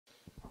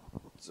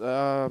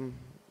All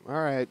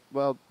right.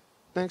 Well,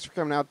 thanks for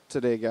coming out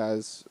today,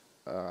 guys.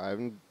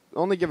 I've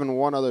only given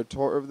one other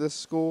tour of this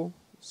school,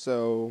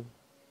 so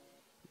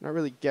not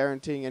really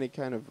guaranteeing any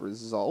kind of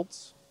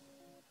results.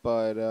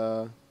 But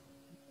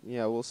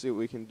yeah, we'll see what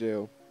we can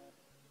do.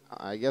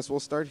 I guess we'll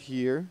start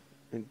here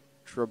in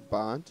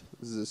Trabant.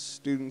 This is a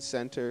student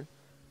center.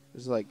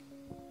 There's like,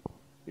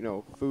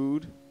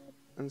 food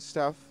and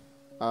stuff.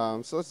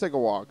 So let's take a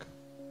walk.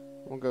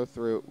 We'll go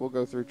through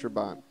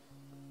Trabant.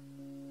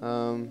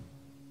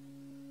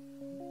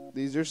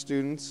 These are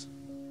students.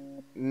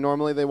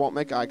 Normally they won't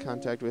make eye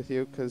contact with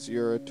you because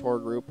you're a tour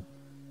group.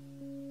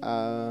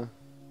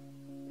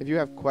 If you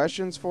have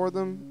questions for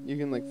them, you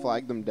can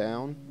flag them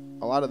down.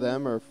 A lot of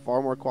them are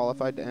far more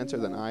qualified to answer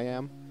than I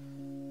am.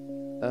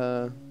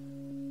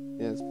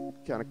 Yeah, it's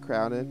kind of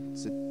crowded.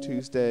 It's a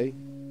Tuesday.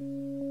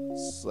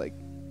 It's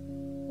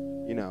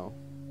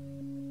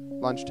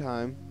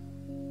lunchtime.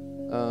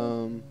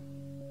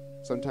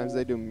 Sometimes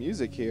they do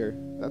music here.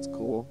 That's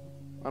cool.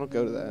 I don't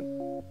go to that.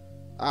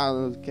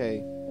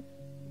 Okay.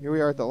 Here we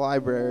are at the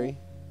library.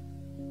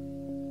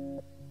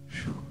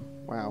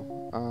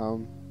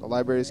 Wow. The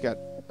library's got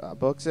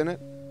books in it.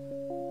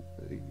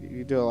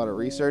 You do a lot of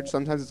research.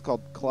 Sometimes it's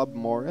called Club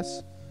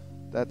Morris.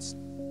 That's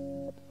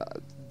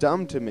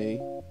dumb to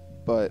me,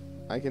 but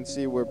I can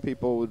see where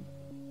people would,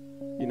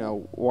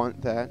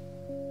 want that.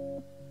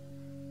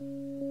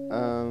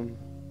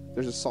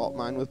 There's a salt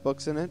mine with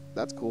books in it.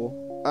 That's cool.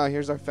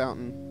 Here's our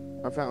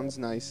fountain. Our fountain's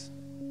nice.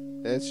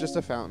 It's just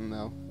a fountain,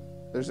 though.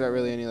 There's not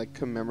really any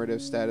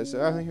commemorative status.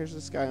 Oh, here's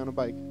this guy on a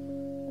bike.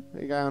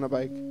 Hey, guy on a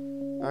bike.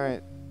 All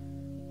right.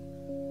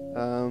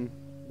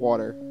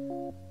 Water.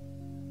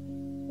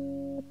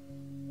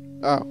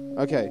 Oh,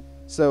 okay.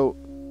 So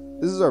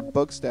this is our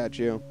book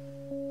statue.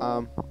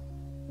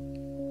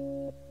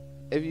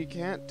 If you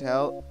can't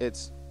tell,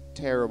 it's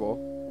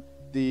terrible.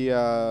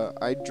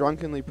 I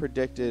drunkenly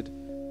predicted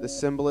the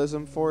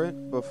symbolism for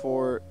it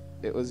before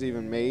it was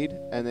even made,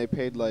 and they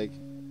paid $1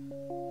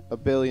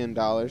 billion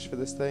for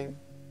this thing.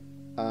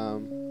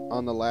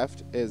 On the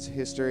left is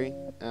history,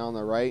 and on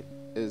the right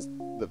is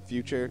the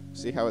future.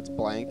 See how it's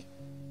blank,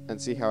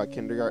 and see how a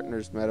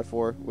kindergartner's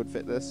metaphor would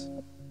fit this?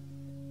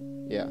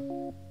 Yeah.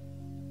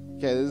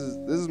 Okay, this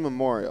is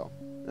Memorial.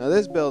 Now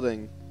this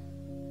building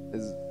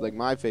is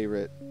my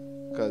favorite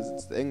because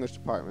it's the English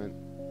department.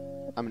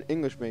 I'm an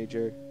English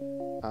major,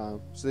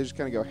 so they just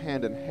kind of go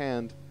hand in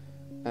hand,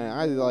 and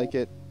I like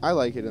it. I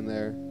like it in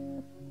there.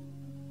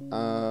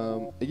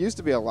 It used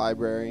to be a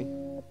library,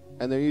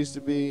 and there used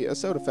to be a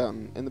soda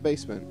fountain in the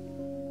basement.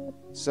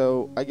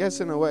 So I guess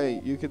in a way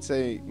you could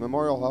say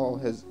Memorial Hall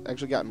has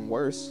actually gotten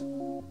worse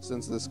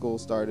since the school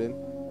started.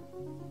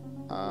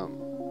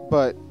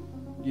 But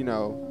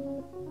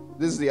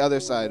this is the other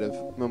side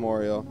of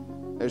Memorial.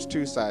 There's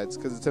two sides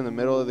because it's in the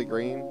middle of the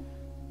green.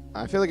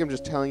 I feel like I'm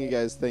just telling you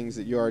guys things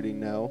that you already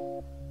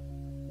know,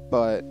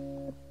 but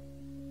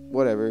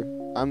whatever.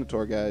 I'm the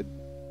tour guide.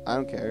 I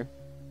don't care.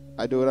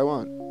 I do what I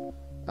want.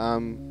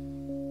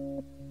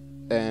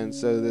 And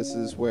so this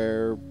is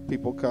where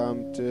people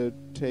come to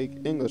take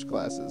English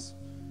classes,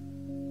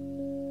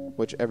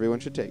 which everyone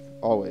should take,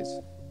 always,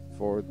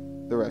 for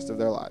the rest of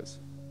their lives,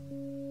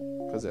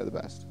 because they're the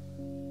best.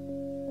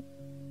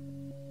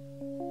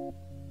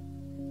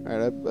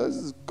 Alright, this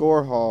is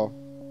Gore Hall.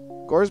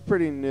 Gore's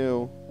pretty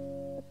new.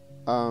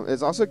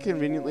 It's also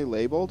conveniently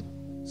labeled,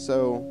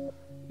 so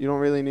you don't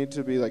really need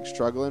to be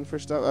struggling for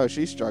stuff. Oh,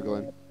 she's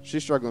struggling.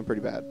 She's struggling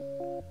pretty bad.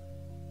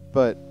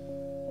 But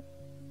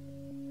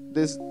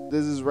this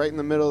is right in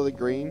the middle of the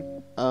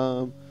green.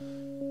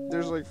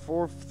 There's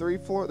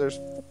there's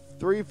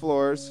 3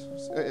 floors.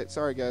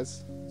 Sorry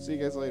guys. See you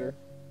guys later.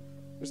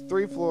 There's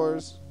 3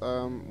 floors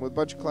with a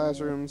bunch of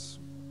classrooms.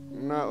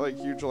 Not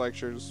huge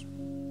lectures.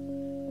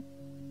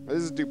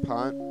 This is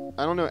DuPont.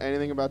 I don't know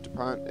anything about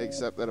DuPont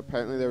except that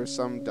apparently there was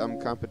some dumb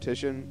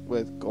competition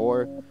with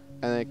Gore,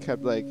 and they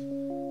kept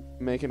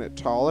making it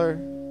taller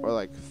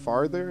or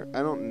farther.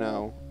 I don't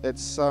know.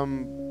 It's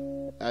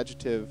some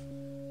adjective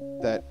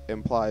that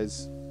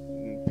implies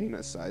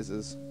penis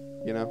sizes,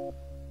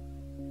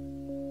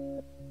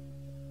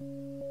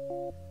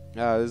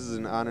 This is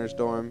an honors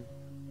dorm.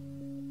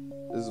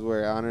 This is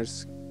where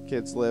honors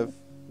kids live.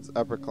 It's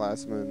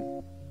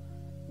upperclassmen.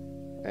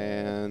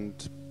 And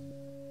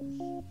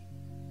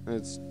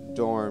it's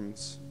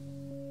dorms.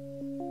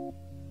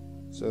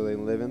 So they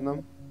live in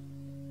them?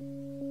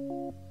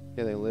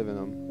 Yeah, they live in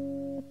them.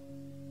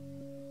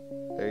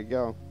 There you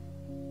go.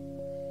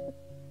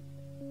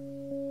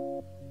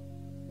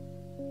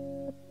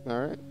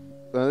 Alright.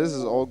 Now this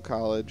is old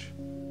college.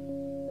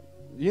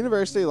 The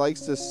university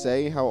likes to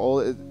say how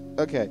old it...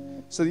 Okay,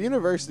 so the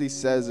university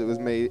says it was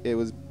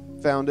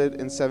founded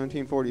in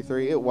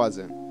 1743. It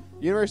wasn't.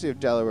 The University of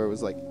Delaware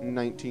was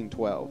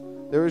 1912.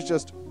 There was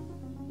just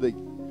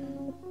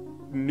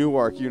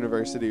Newark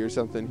University or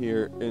something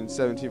here in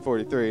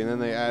 1743, and then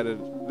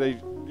the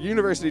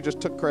university just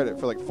took credit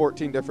for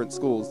 14 different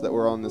schools that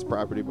were on this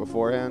property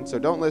beforehand. So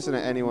don't listen to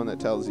anyone that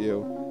tells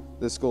you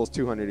this school's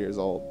 200 years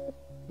old.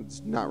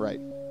 It's not right.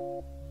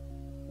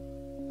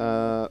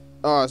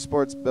 Oh,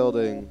 sports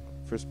building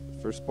for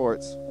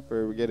sports,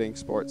 for getting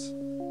sports,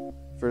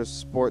 for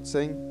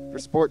sportsing.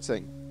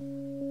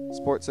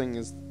 Sportsing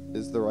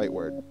is the right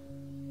word.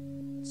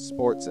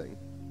 Sportsing.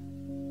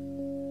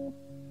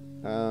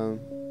 All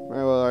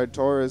right, well, our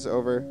tour is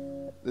over.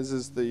 This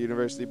is the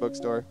university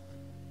bookstore,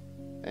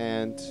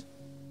 and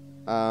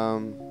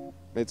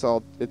it's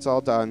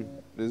all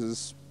done. This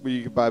is where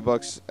you can buy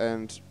books,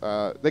 and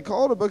they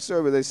call it a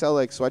bookstore, but they sell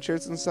like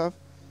sweatshirts and stuff.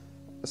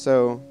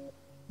 So,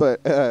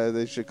 but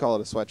they should call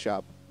it a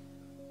sweatshop.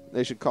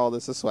 They should call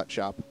this a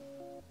sweatshop.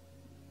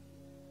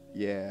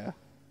 Yeah.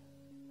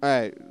 All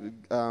right.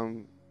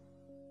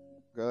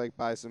 Go like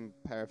buy some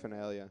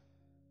paraphernalia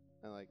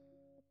and like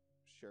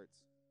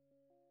shirts.